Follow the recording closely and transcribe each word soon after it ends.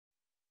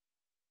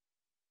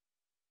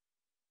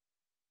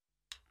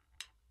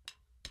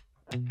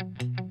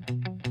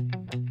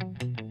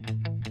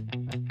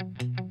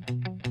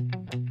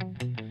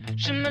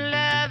Je me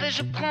lève et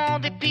je prends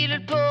des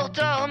pilules pour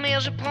dormir.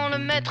 Je prends le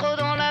métro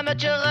dans la mode,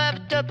 je rêve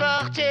de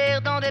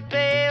partir dans des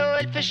pays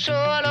où il fait chaud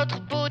à l'autre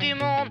bout du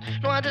monde.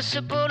 Loin de ce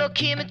boulot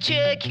qui me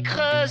tue, qui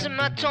creuse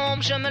ma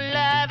tombe. Je me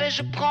lève et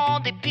je prends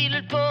des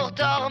pilules pour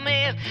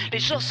dormir. Les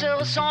jours se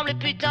ressemblent et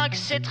putain que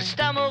c'est triste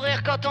à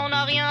mourir quand on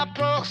n'a rien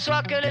pour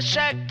soi que le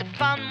chèque de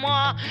fin de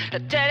mois. La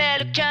télé,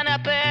 le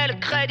canapé, le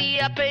crédit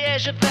à payer.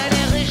 Je vais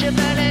les rues, je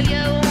vais les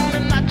lieux où on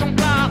ne m'attend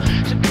pas.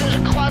 Ce que je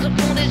croise au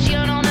fond des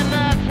yeux n'en ne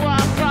me voit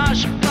pas.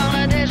 Je parle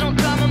à des gens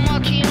comme moi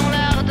qui n'ont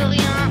l'air de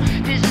rien.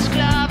 Des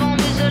esclaves en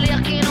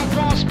muselière qui n'en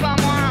pensent pas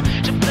moins.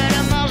 Je fais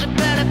la mort, je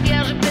fais la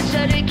pierre, je fais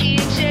celui qui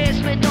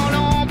existe. Mais dans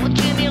l'ombre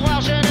du miroir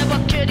je ne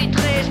vois que du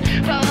triste.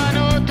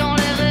 Parano dans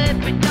les rues,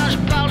 putain je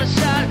parle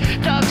seul.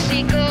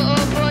 Toxico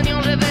au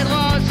pognon, je vais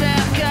droit au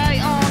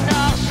cercueil. En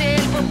or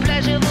s'il vous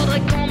plaît, je voudrais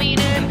qu'on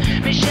m'inhume.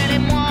 Mais j'ai les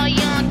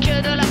moyens que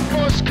de la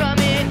fausse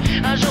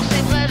commune. Un jour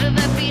c'est vrai, je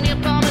vais finir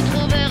par me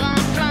trouver un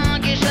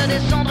flingue. Et je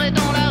descendrai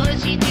dans la rue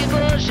si tu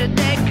veux. Je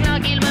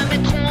déclingue, ils me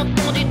mettront au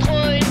fond du trou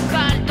une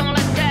balle dans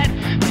la tête.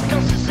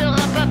 Putain ce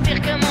sera pas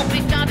pire que mon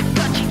putain de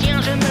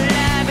quotidien. Je me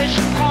lève et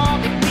je prends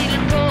des piles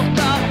pour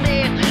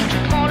dormir. Je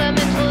prends le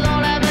métro dans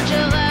la main,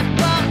 je rêve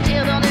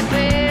partir dans des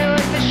pays où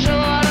il fait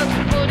chaud à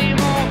l'autre bout du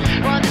monde.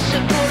 Loin de ce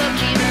boulot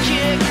qui me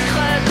tue, qui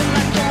creuse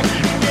ma tombe.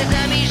 J'ai des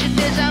amis, j'ai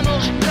des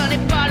amours, je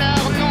connais pas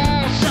leur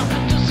nom. On surfe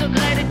tous au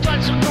gré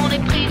d'étoiles sur qu'on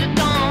est pris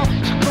dedans.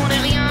 Sur qu'on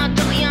est rien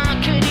de rien,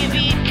 que du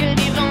vide, que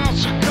du vent.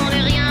 Sur qu'on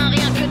est rien,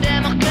 rien que des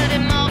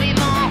morts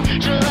vivants.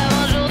 Je rêve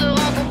un jour de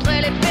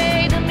rencontrer les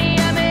filles de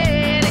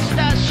Miami. Les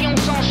stations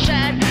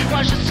s'enchaînent,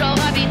 moi je sors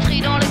à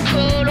Vitry dans le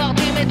couloir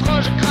du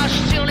métro. Je crache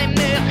sur les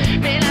murs,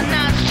 mais la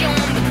nation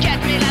me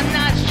guette, mais la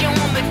nation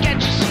me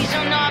guette. Je suis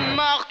un homme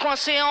mort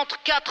coincé entre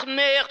quatre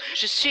murs.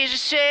 Je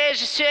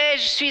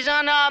suis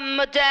un homme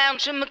moderne.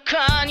 Je me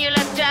cogne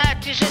la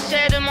tête et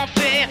j'essaie de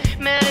m'enfuir.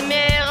 Mais les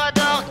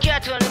miradors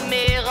guettent, les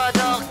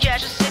miradors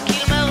guettent. Je sais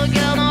qu'ils me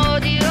regardent en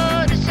audio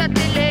de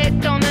satellite.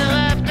 Dans mes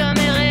rêves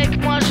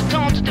d'Amérique, moi je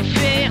tente de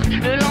fuir.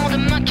 Le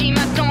lendemain qui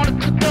m'attend, le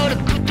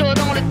couteau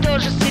dans le dos.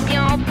 Je sais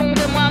bien au fond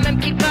de moi-même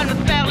qu'ils veulent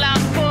me faire la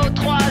peau.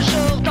 3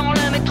 jours dans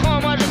le métro,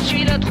 moi je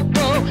suis le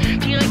troupeau.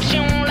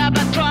 Direction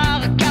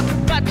l'abattoir, cap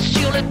ou patte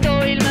sur le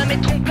dos. Ils me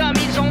mettront comme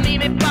ils ont mis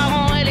mes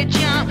parents et les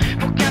tiens.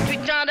 Pour qu'un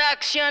putain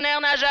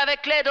d'actionnaire nage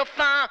avec les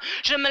dauphins.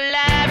 Je me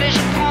lève et je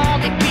prends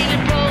des piles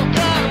pour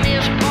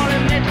dormir. Je prends le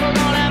métro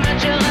dans la main,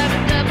 je rêve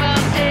de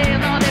partir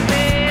dans des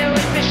pays où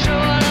il fait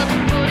chaud à l'autre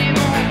bout du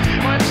monde.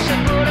 Moi de ce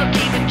boulot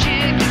qui me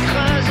tue, qui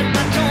creuse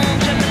ma tombe.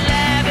 Je me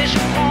lève et je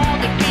prends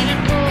des piles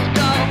pour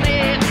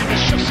dormir. Les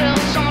jours se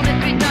ressemblent et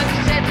putain que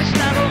c'est triste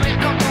à mourir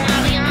quand on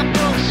n'a rien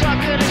pour soi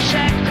que le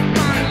chèque de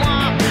fin de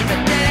mois. La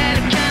télé,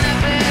 le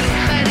canapé, le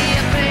crédit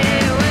à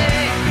payer, oui.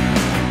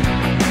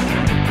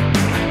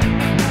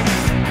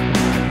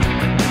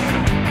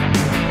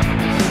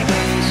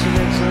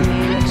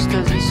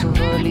 L'ecstasy sous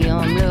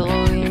Valium,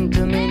 l'héroïne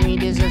de mes nuits,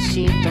 des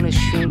acides dans les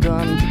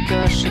chewing-gums, du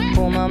cachet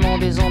pour maman,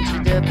 des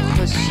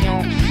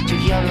antidépressants, du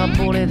Viagra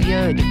pour les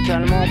vieux et des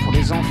calmants pour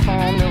les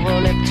enfants,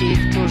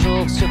 neuroleptiques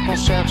toujours ce qu'on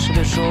cherche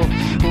le jour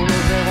où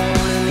nous verrons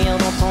le mire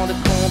dans tant de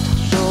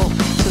contre-jours.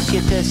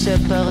 Société s'est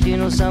perdue,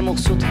 nos amours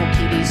sous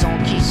tranquillisants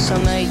qui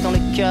sommeillent dans le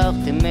cœur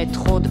des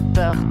métros de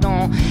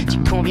perdants. T'y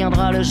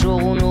conviendra le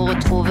jour où nous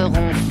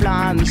retrouverons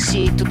flamme.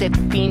 Ici tout est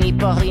fini,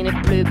 Paris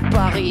n'est plus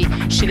Paris.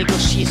 Chez les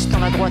gauchistes dans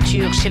la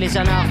droiture, chez les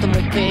anards de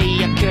mon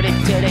pays, y'a que les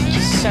télés qui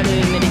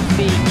s'allument et les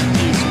filles qui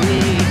disent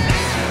oui.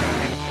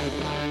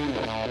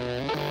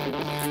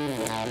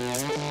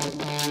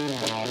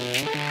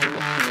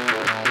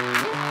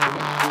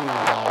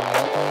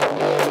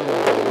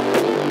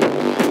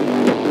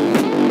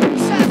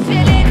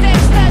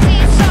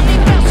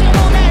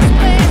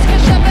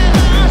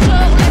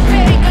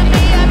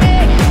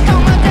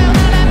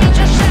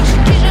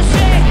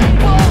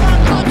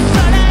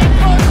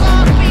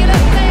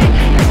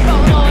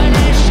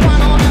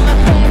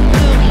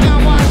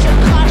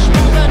 Crache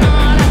mon venin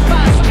à la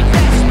face du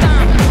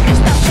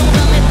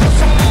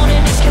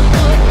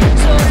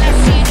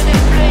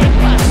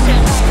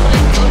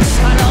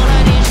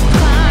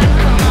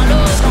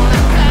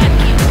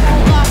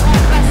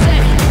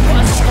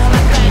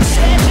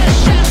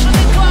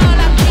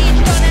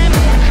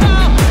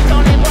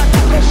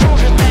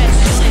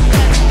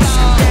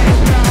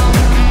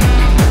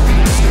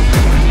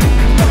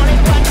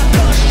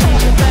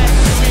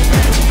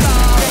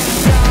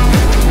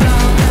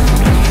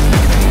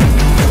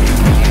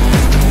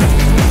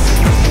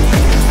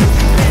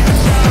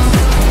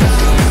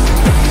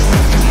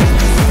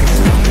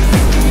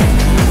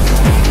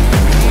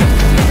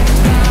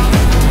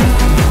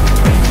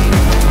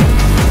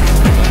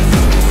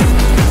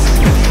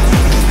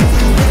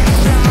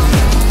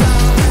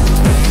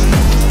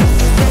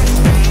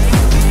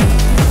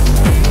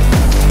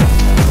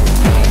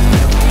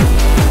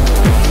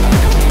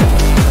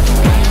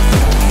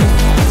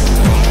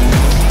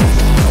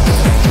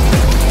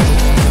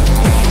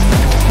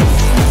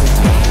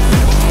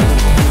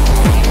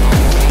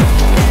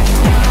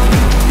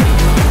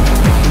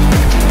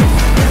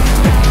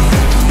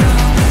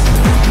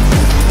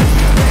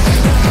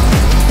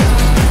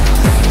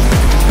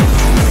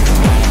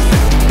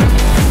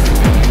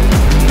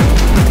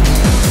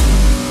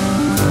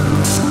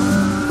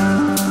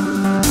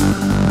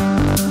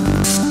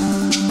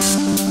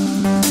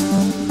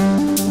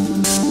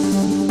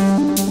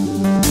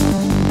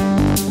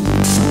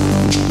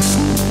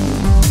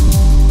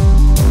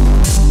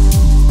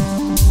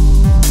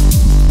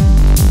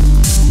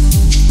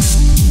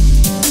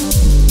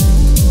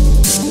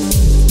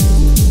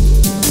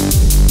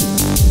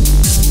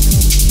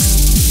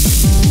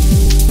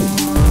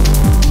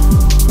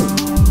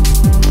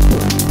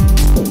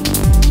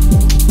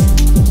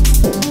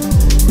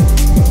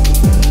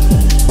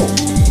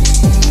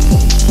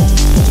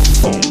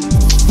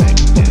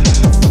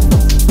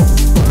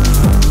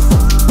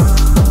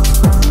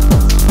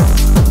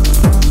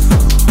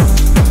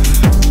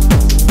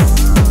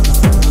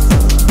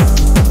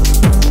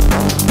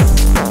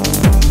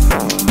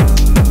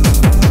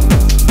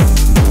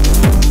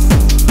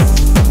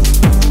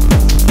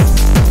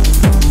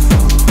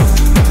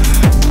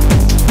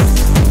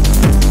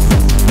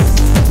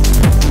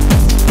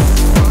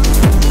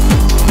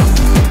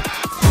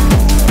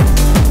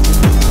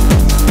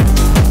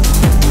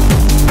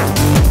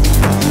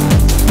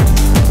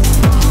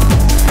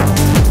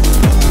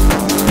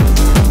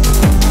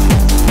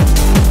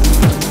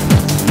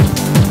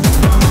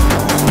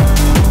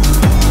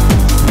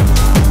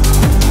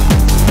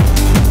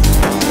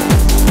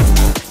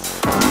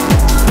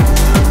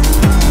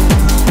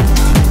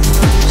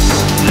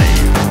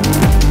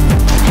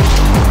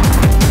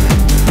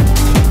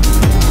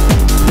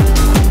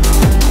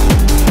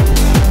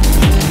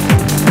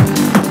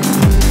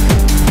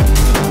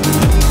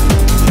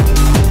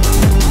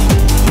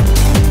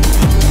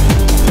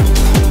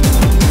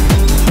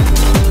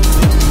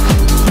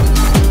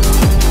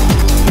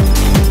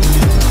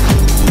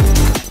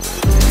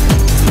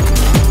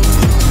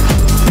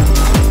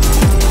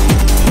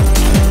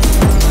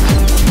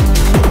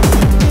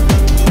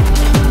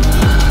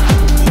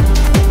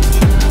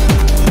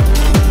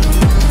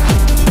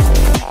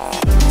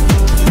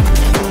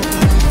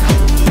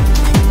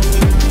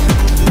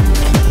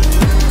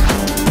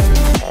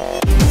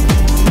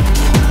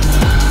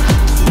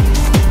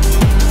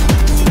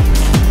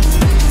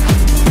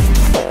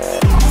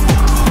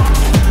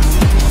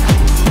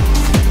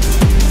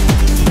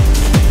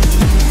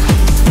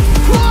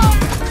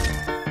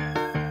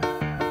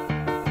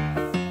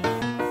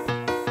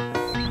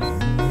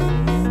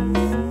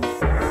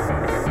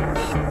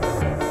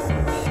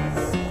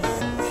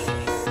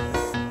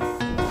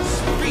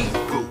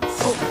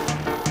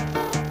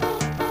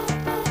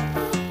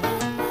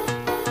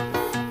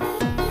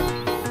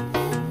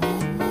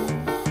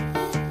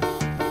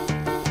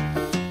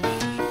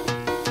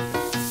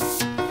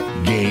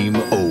Game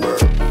over.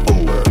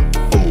 Over.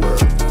 Over.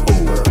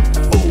 Over.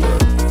 Over.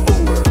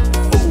 Over.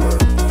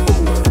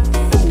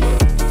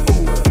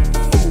 Over.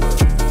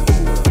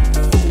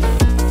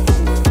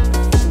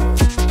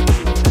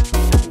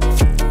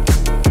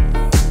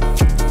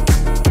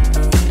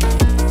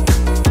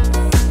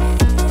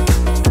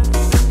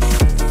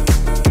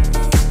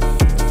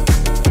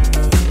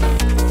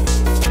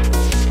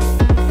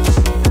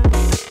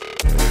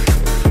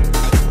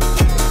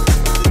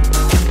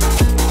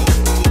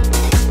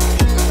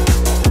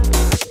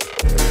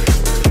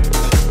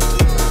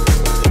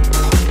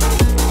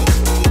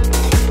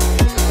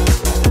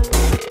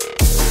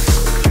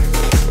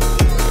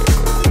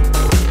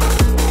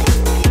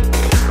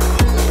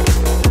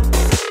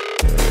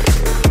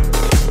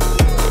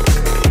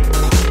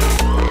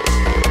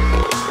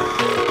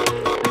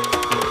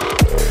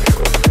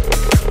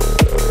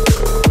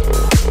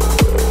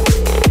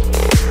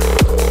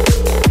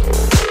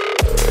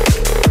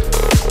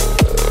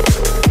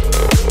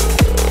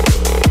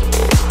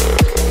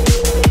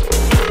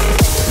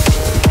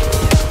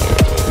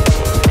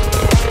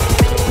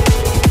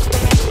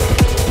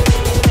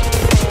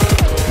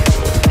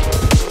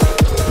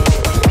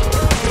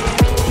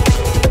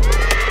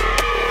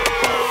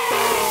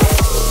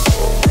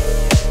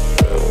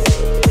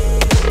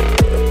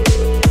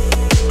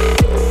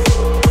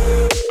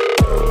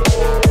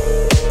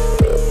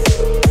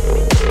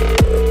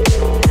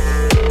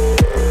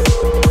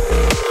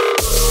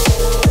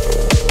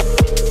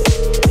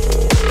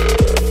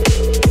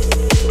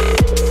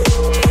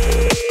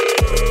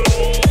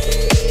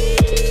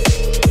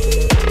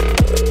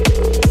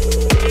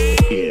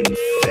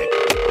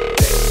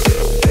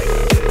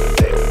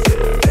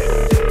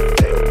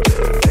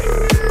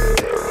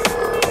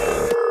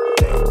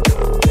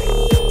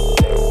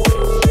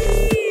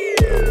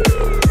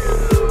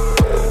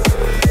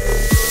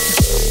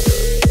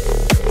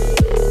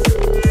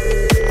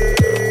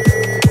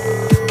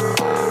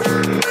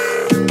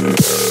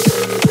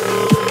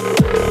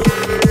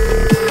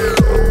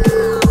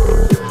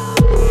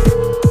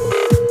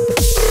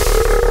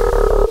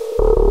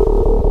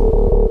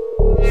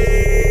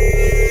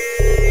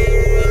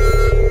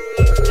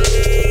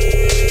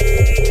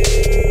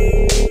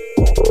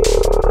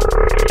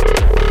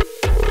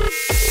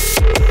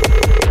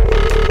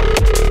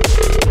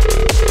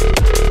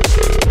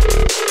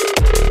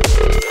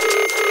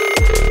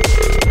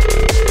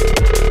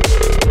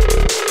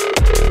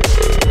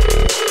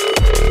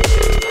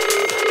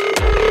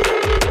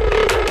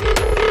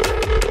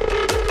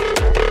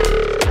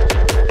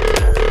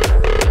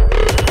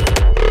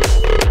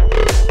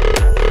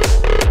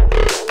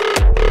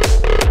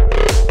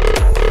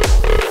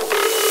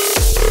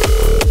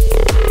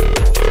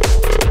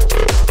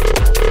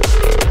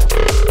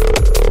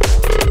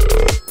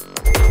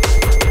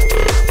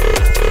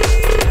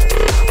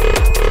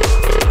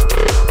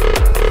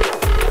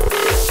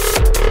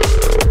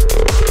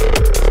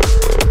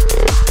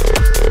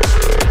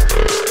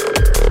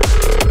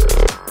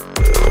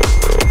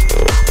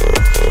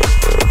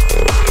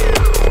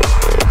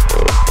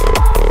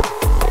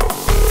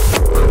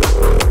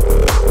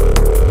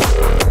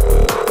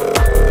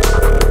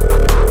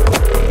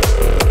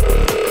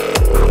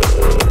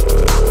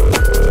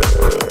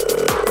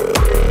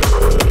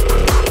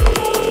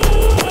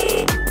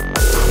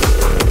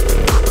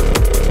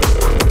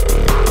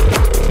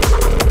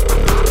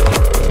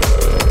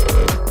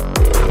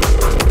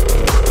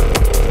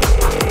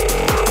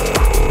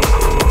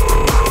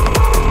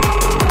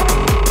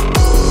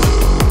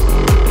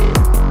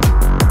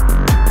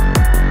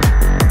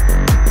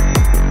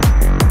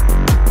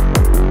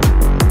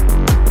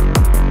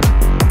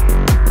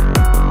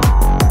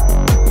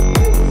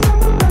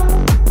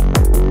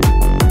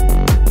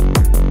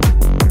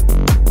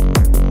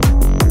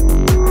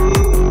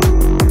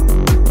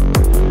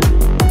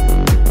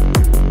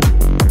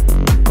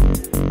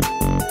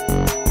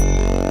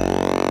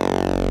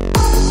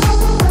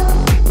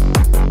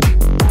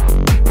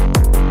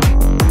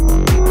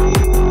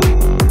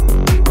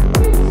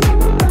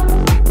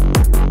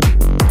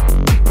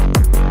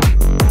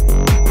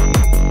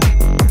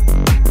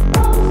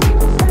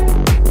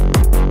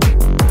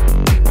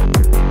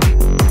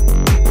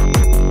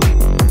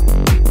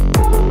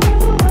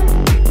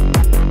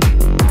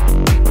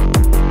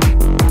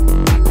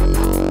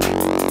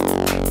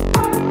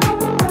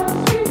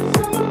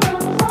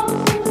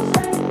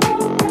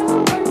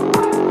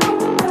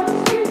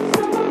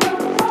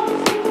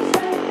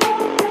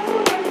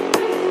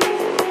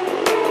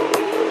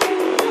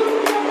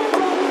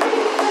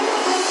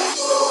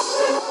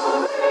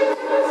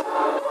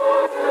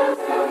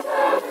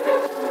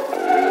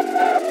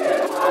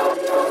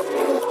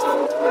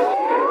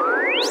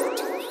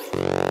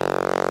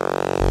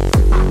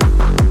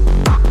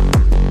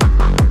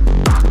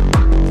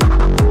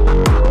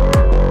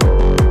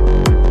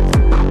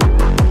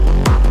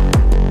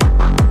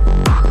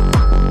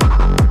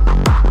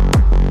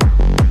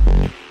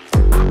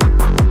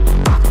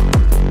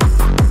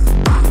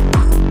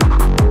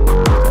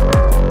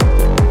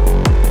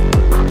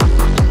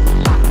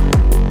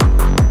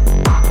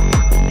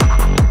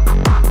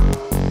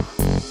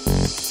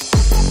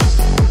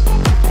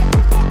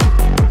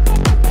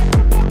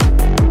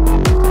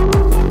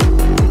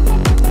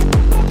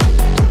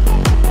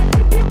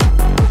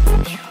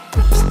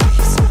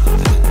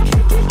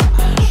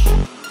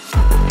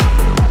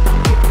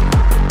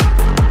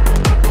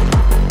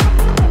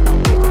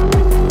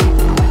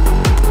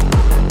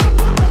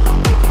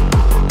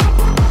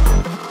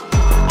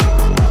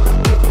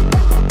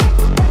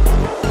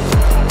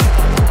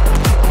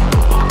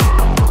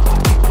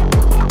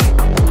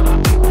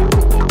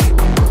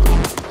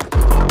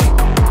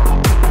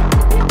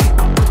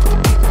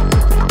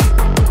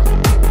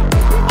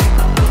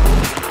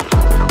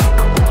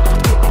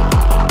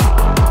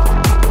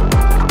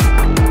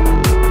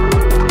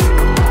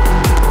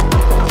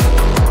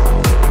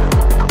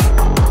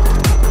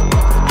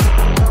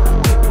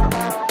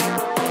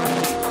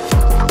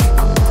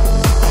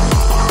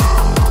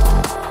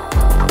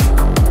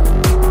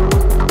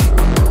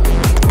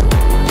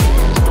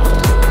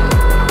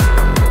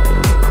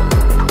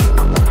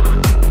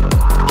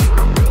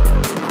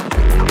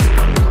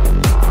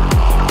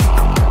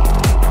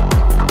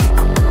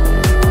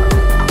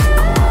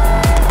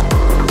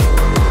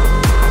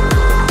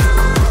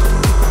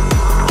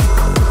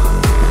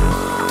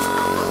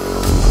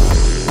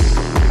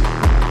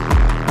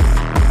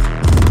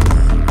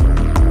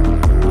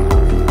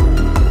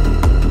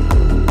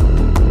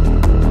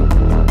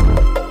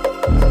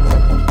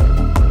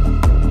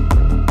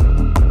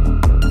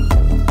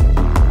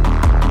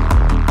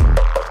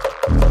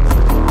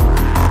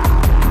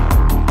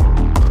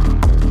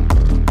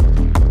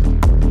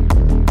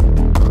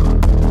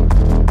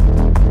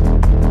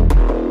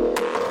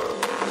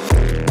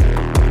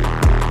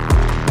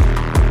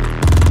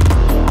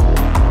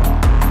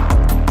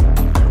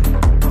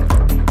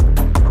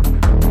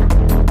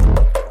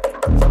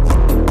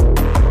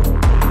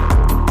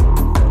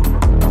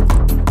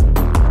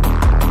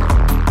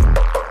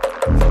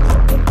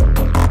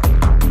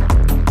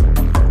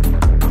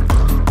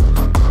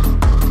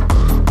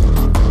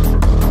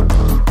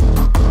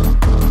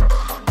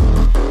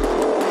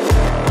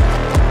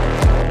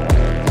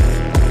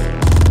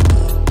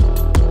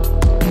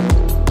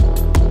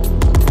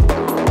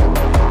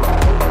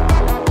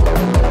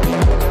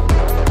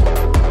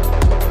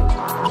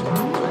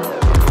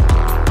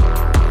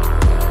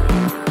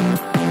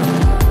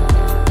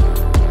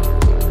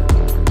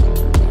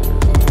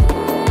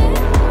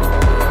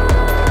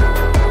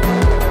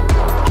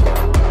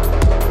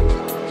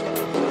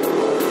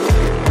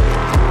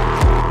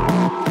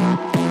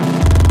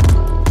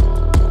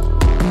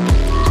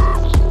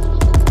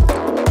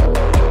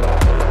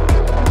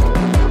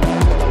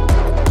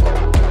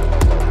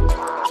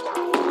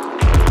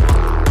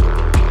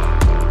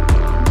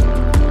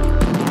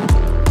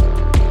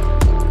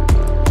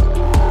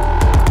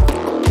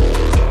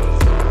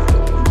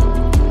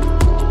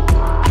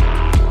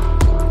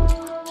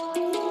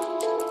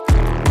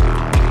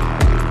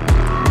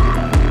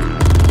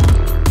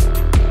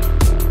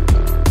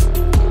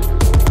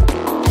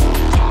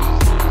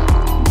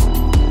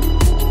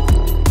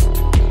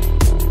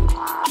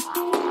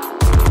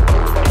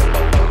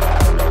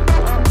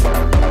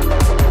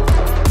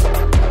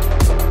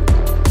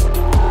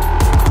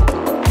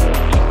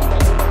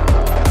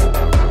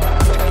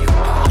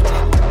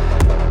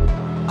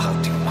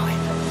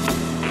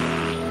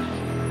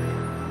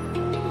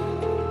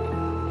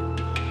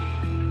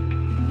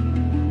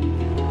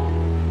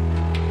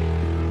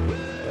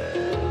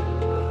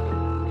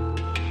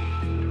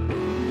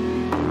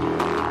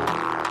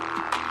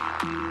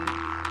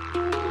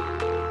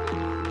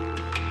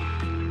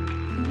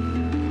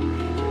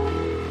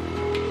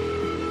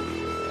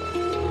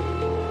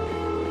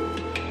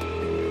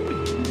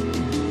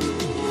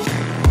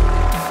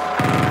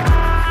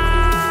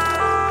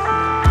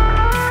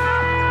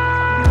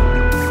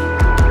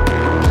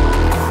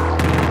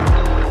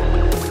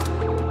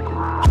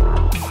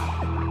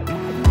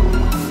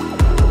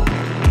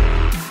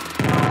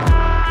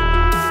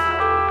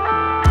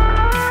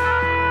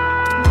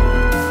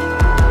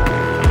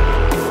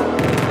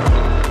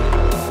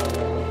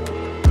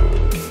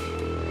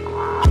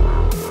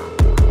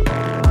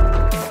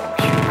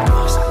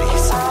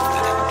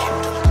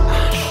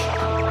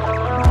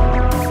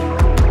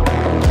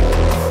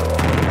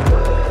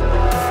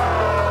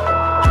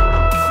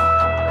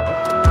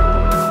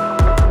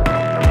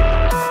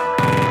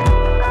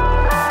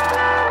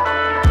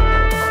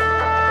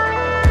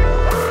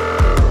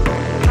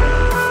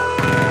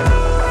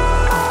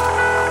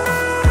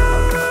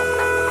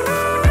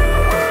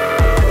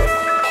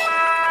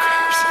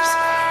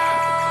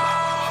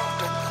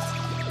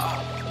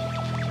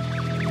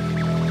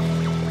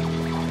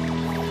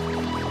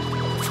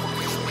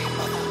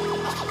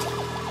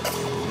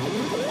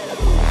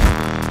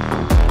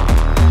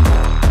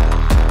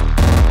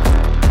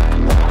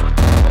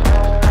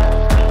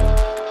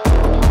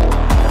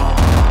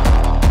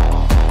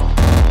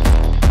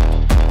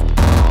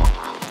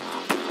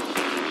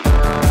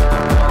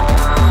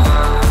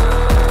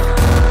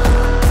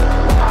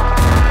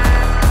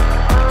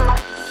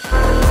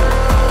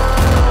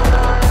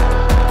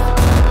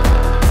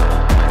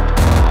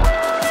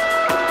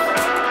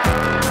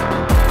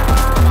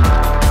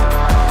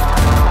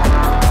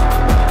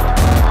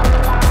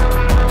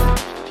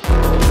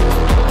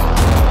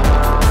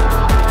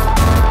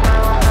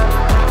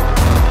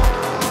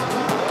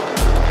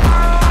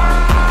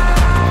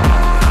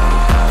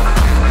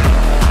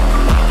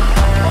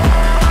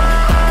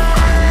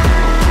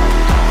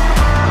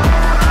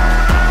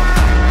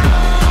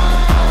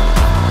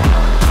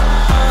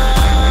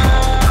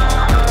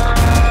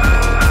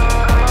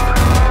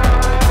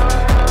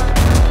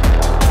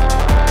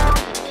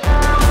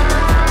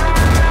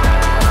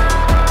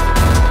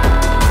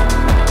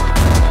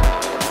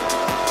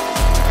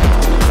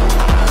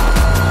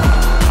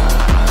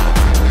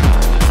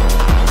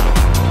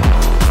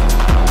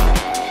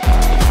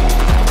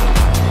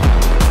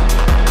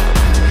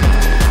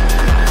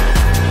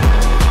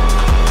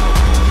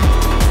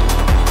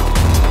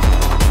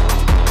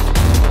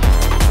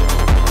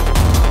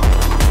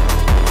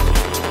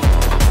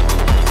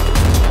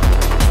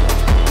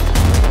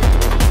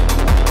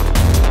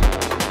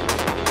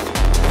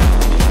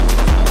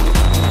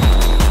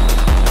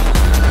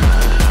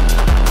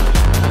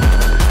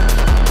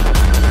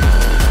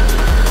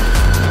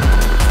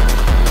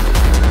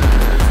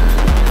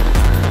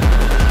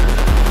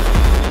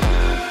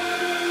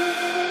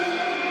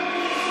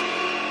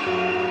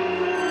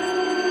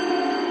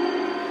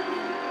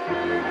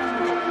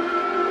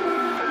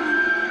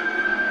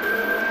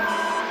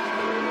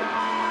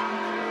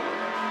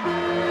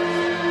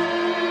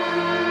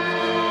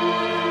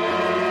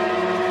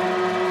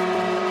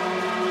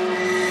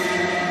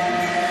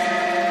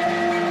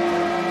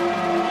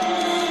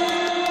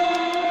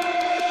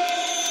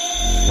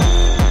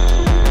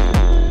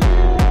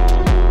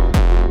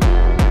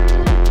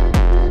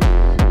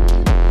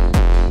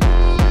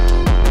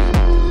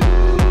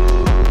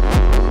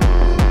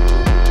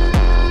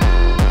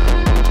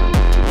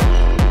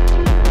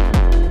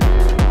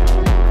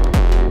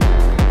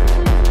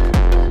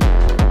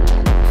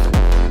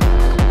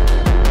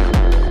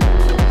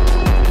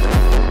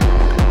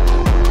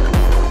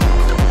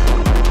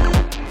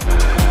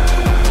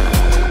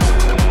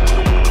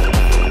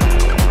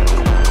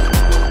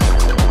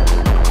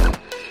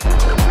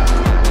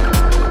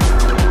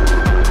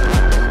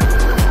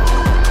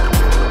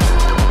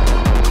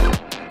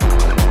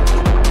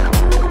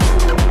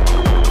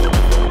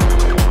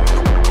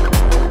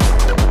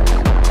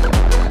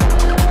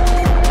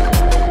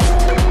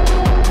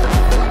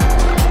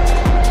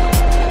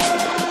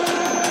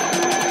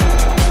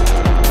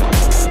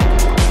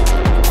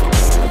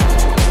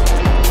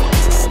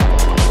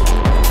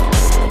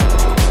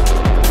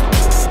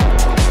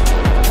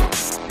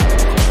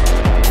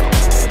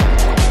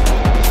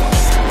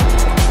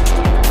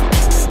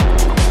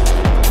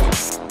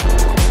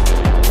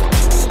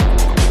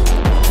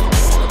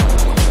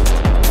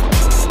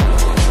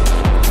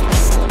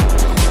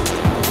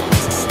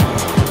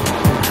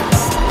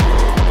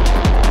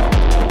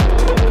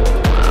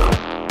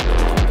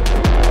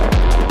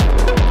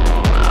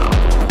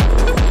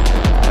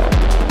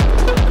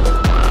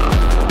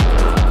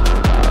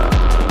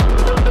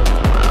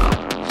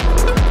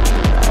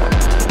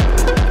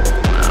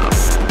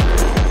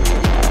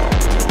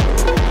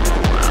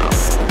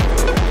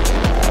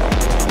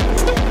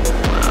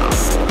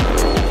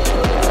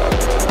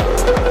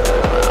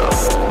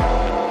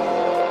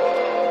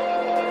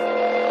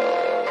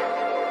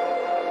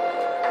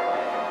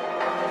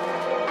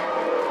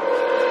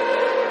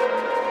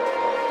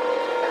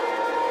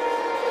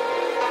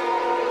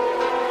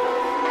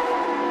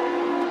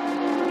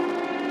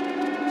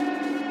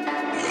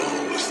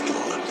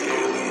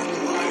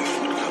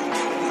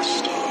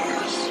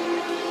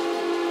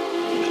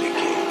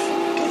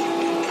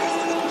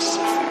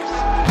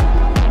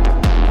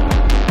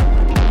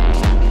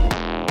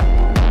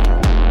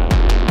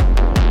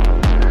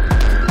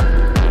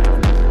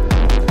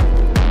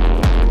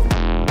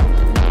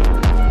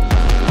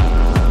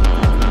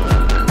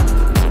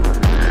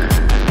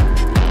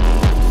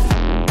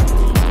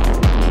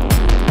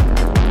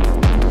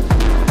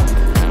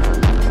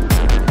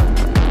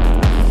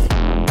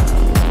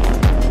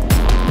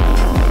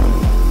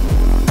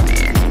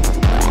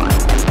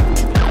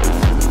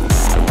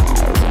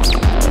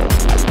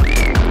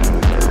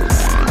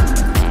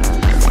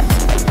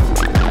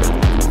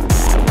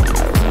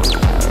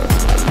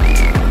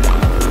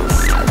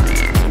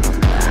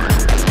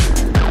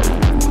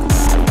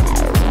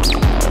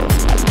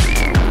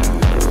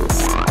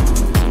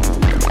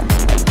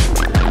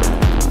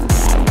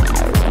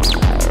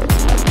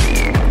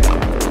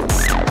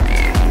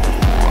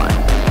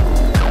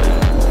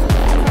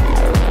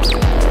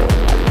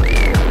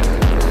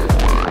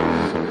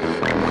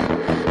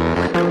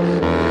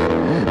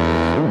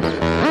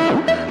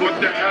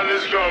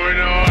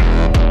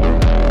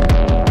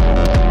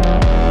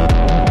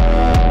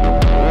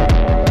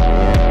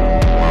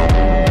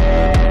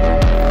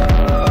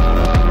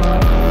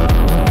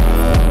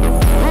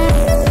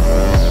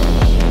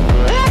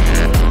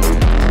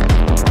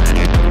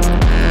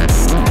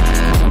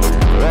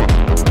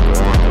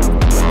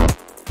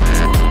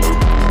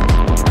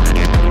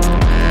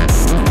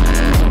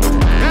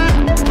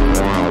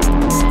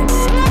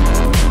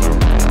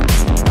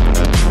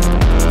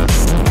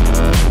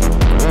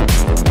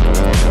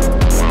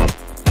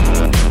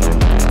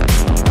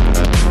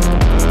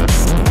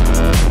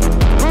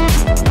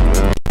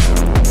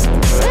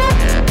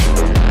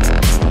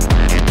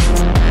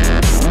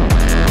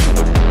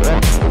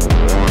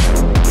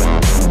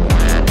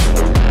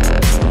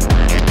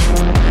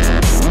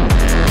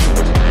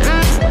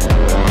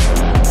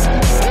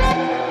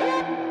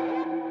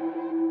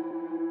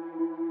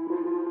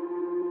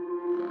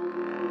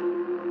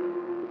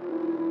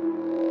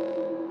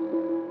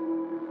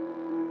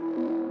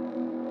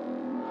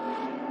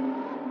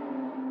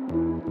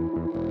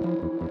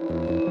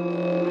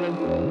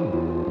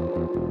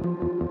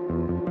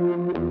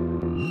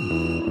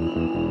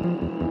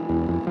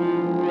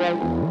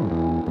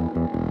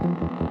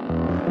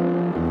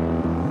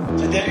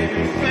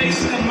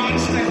 face the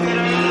monster.